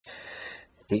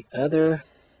The other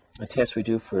test we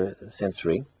do for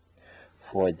sensory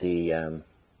for the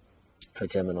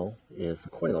trigeminal is the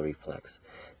corneal reflex.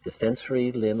 The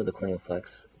sensory limb of the corneal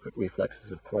reflex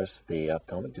is, of course, the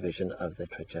ophthalmic division of the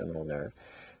trigeminal nerve.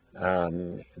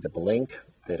 The blink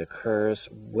that occurs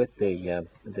with the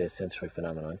sensory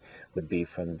phenomenon would be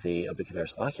from the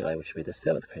orbicularis oculi, which would be the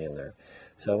seventh cranial nerve.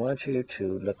 So I want you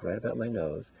to look right about my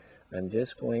nose. I'm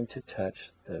just going to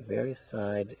touch the very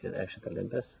side, actually the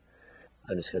limbus.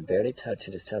 I'm just going to barely touch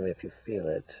it. Just tell me if you feel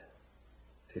it.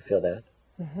 Do you feel that?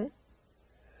 Mm-hmm.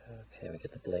 Okay, we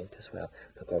get the blink as well.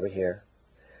 Look over here.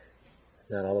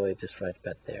 Not all the way, just right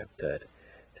about there. Good.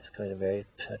 Just going to very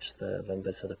touch the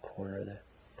limbus of the corner of the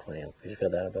corneal. Did you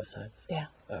feel that on both sides? Yeah.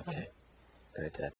 Okay. Very good.